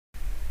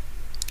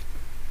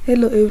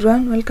Hello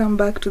everyone, welcome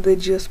back to the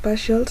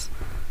Geospatials.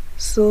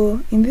 So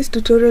in this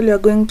tutorial you are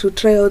going to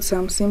try out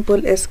some simple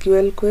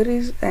SQL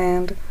queries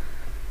and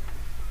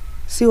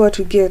see what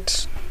you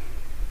get.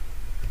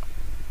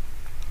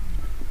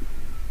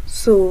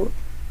 So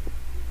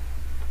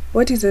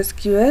what is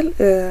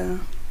SQL?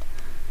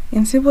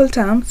 In simple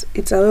terms,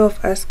 it's a way of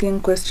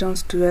asking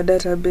questions to your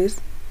database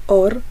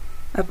or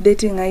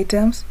updating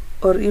items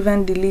or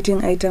even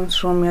deleting items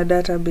from your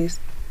database.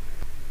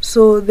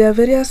 So there are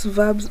various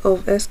verbs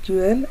of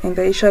SQL and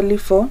there are usually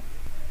four.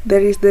 There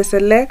is the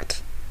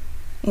select,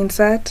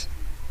 insert,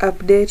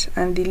 update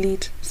and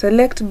delete.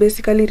 Select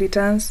basically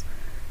returns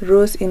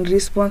rows in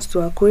response to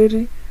a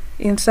query.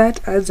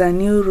 Insert adds a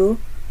new row.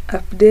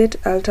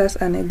 Update alters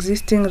an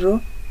existing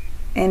row.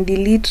 And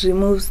delete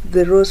removes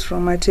the rows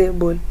from a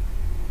table.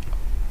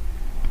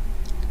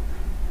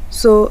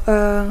 So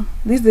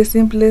this is the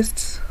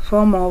simplest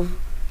form of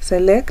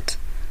select.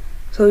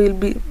 So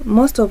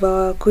most of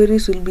our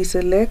queries will be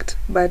select,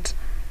 but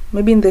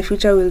maybe in the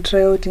future we'll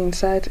try out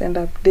insert and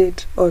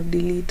update or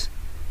delete.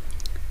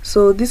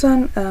 So this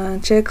one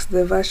checks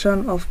the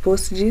version of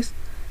PostGIS.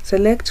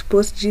 Select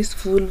PostGIS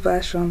full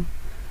version.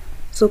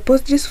 So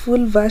PostGIS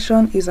full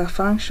version is a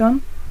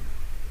function,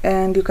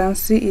 and you can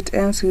see it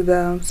ends with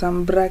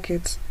some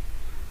brackets.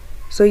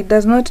 So it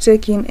does not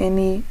take in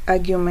any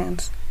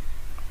arguments.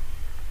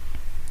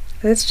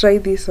 Let's try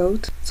this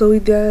out. So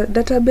with the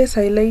database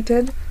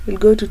highlighted, we'll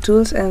go to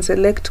Tools and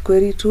select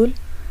Query Tool.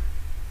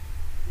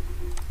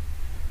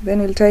 Then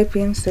we'll type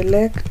in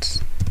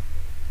select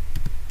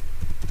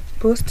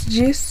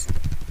PostGIS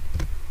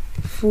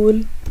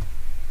full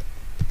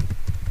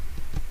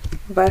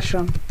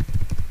version.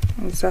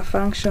 It's a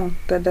function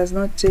that does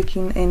not take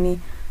in any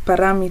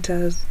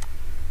parameters.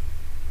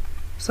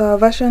 So our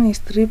version is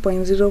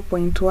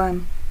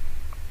 3.0.1.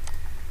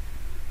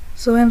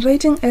 So when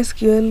writing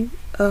SQL,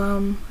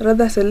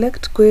 rather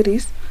select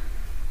queries,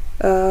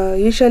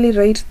 usually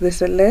write the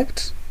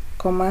select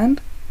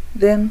command,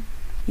 then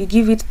you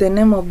give it the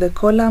name of the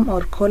column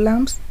or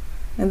columns,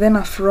 and then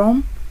a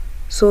from.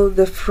 So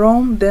the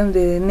from, then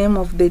the name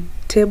of the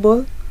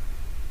table,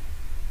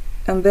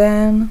 and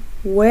then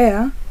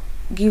where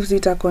gives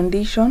it a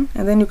condition,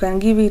 and then you can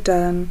give it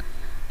an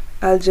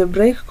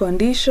algebraic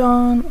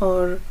condition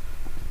or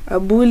a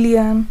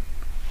boolean.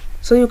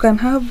 So you can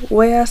have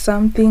where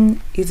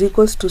something is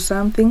equals to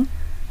something,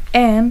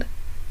 and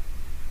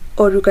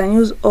or you can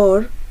use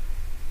or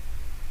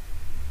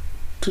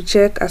to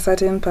check a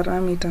certain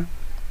parameter.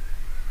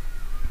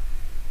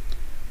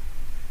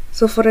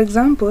 So for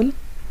example,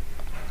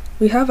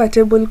 we have a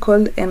table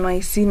called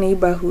NYC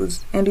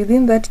neighborhoods, and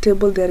within that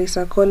table there is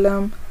a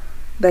column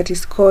that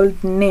is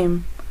called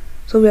name.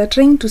 So we are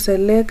trying to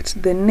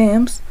select the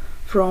names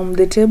from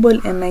the table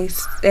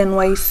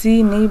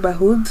NYC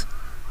neighborhoods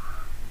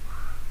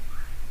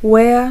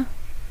where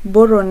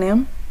borrow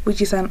name,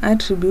 which is an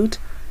attribute,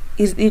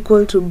 is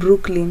equal to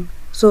Brooklyn.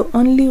 So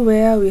only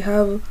where we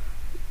have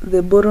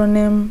the borrow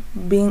name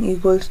being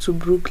equal to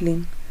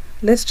Brooklyn.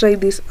 Let's try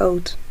this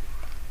out.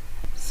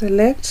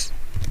 Select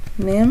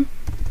name.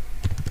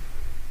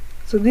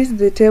 So this is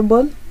the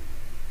table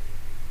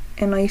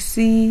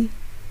NYC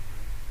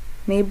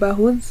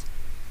neighborhoods.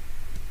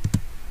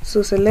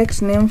 So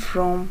select name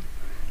from,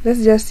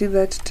 let's just see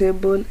that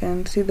table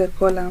and see the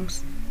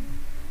columns.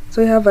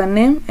 So we have a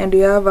name and we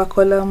have a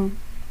column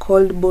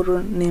called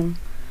borrow name.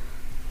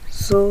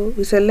 So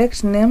we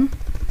select name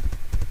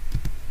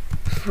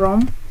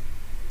from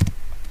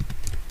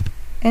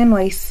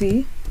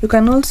NYC. You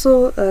can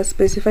also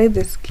specify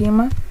the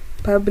schema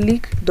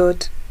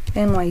public.nyc.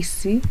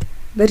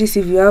 That is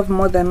if you have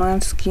more than one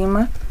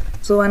schema.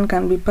 So one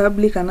can be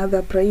public,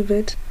 another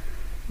private.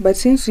 But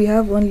since we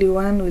have only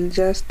one, we'll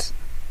just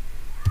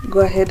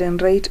go ahead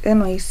and write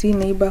NYC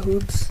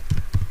neighborhoods.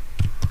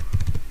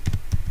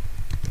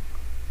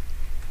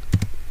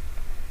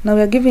 Now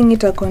we are giving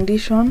it a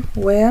condition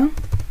where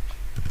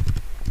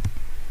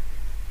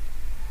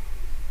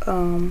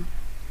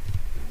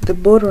the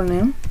borrow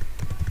name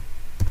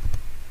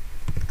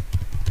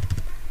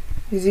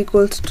is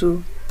equals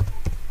to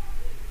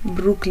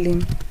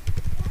Brooklyn.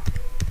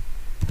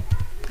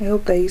 I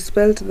hope that I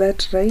spelled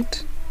that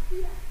right.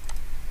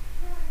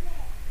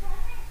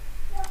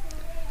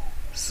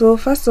 So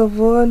first of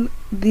all,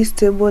 this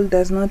table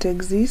does not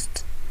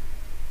exist.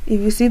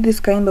 If you see this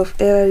kind of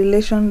error,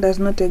 relation does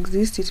not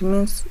exist, it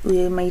means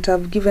we might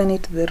have given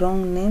it the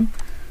wrong name.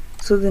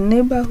 So the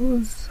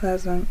neighborhoods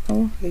has an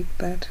O like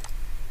that.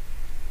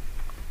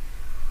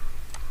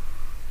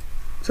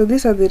 So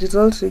these are the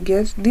results we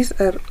get. These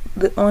are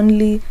the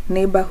only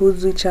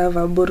neighborhoods which have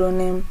a borrow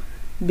name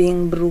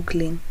being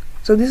Brooklyn.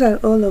 So these are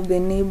all of the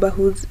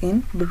neighborhoods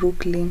in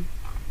Brooklyn.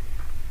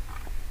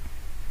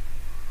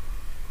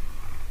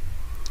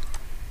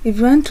 If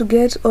you want to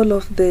get all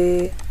of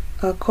the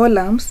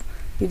columns,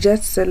 you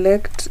just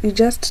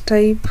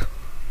type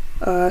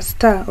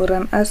star or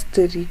an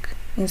asterisk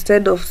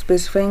instead of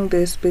specifying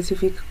the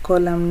specific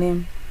column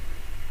name.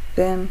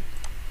 Then you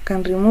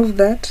can remove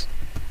that,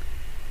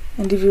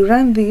 and if you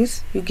run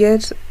this, you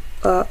get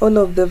all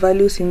of the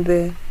values in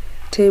the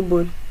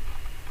table.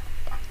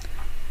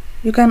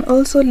 You can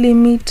also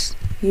limit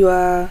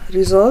your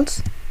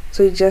results,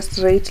 so you just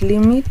write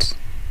limit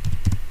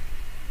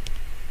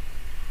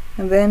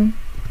and then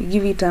you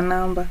give it a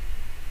number.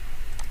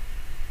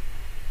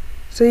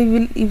 So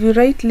if you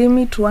write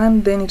limit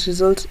 1, then it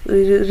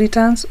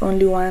returns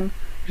only one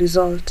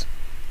result.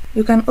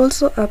 You can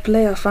also apply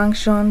a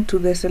function to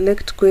the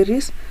select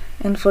queries,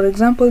 and for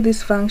example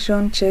this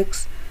function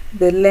checks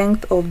the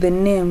length of the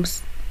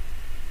names,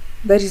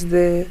 that is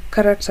the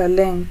character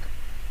length.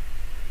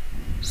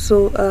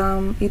 So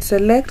it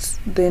selects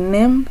the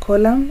name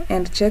column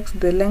and checks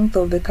the length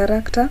of the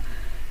character,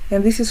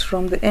 and this is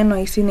from the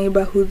NYC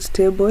neighborhoods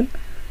table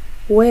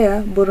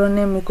where borough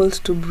name equals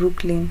to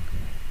Brooklyn.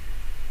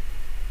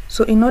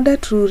 So in order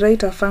to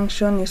write a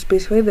function, you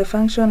specify the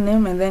function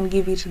name and then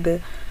give it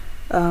the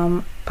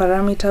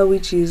parameter,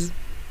 which is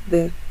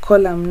the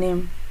column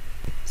name.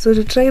 So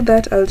to try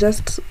that, I'll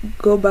just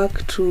go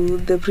back to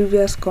the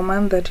previous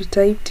command that we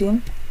typed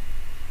in,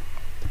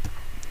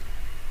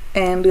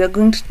 and we are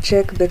going to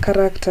check the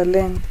character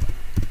length.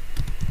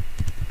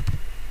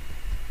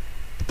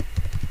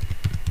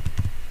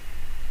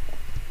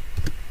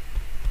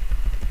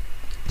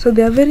 So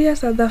there are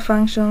various other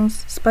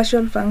functions,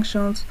 special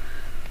functions.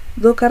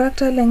 Though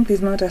character length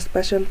is not a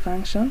special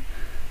function,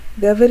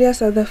 there are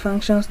various other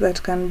functions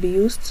that can be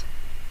used.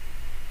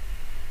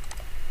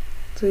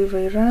 So if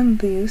I run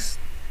this,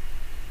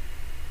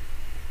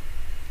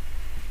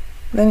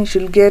 then you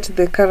should get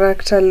the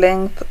character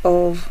length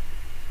of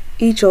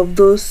each of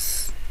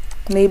those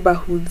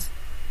neighborhoods.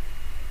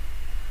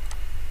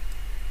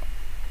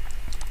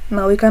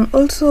 Now we can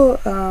also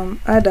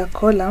add a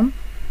column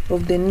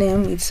of the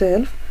name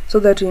itself so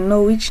that we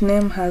know which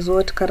name has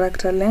what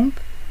character length.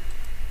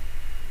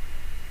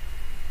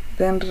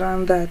 Then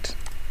run that.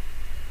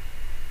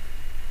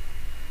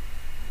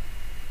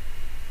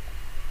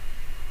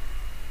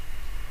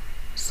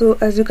 So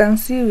as you can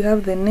see, we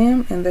have the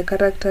name and the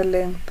character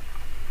length.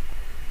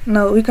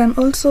 Now we can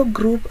also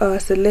group our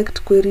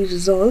select query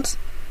results.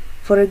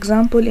 For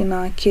example, in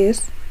our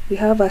case, we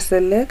have a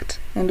select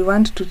and we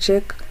want to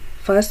check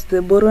first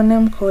the borough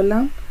name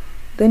column,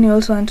 then you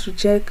also want to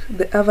check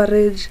the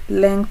average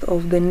length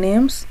of the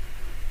names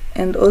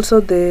and also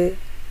the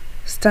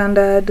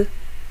standard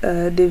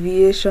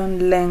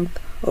deviation length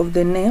of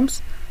the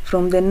names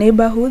from the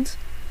neighborhoods,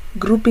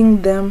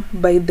 grouping them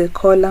by the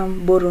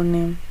column borough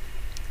name.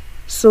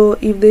 So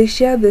if they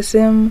share the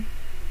same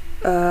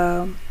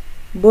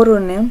borough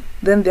name,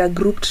 then they are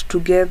grouped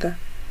together.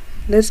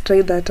 Let's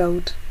try that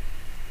out.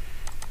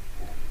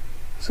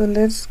 So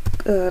let's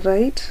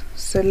write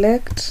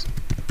select,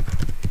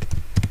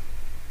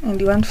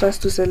 and you want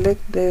first to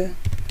select the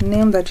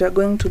name that you are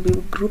going to be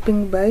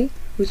grouping by,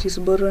 which is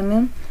borough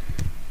name,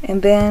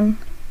 and then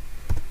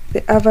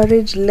the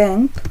average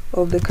length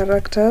of the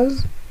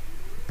characters,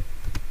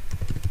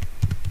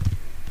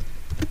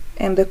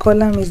 and the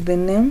column is the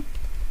name.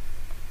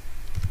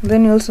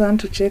 Then you also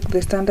want to check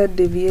the standard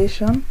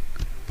deviation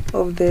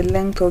of the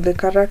length of the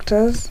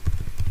characters,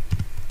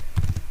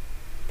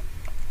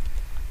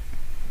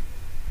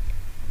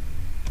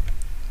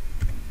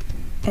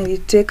 and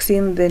it takes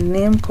in the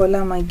name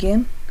column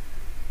again.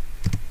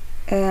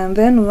 And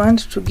then we want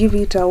to give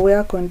it a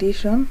where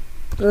condition.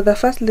 Rather,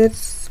 first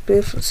let's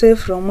say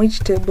from which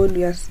table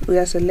we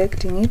are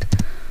selecting it.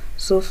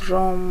 So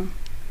from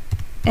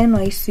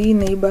NYC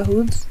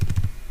neighborhoods,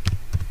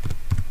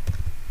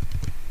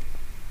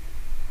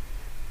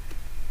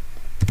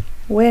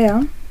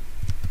 where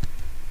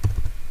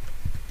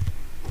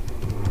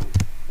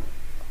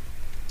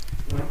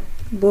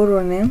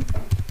borough name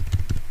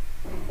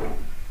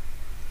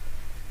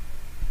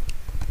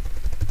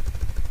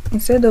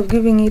instead of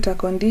giving it a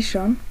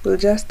condition, we'll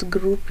just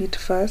group it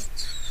first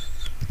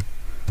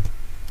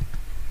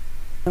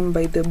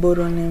by the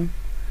borough name.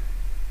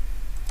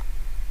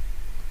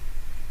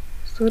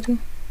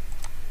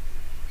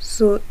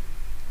 So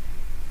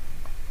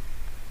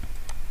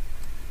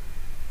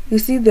you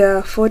see there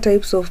are 4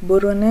 types of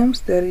borough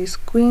names. There is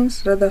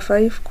Queens, rather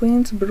 5,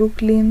 Queens,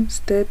 Brooklyn,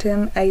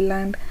 Staten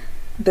Island,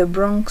 the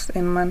Bronx,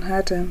 and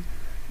Manhattan.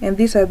 And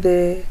these are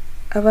the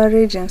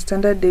average and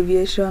standard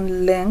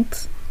deviation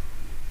lengths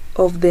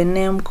of the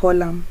name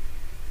column.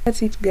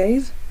 That's it,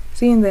 guys.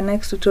 See you in the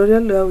next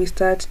tutorial where we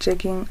start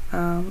checking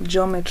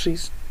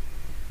geometries.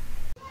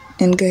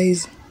 And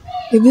guys,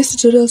 if these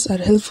tutorials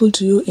are helpful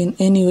to you in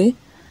any way,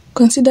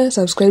 consider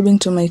subscribing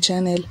to my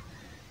channel,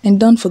 and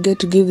don't forget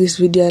to give this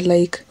video a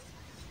like.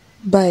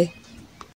 Bye.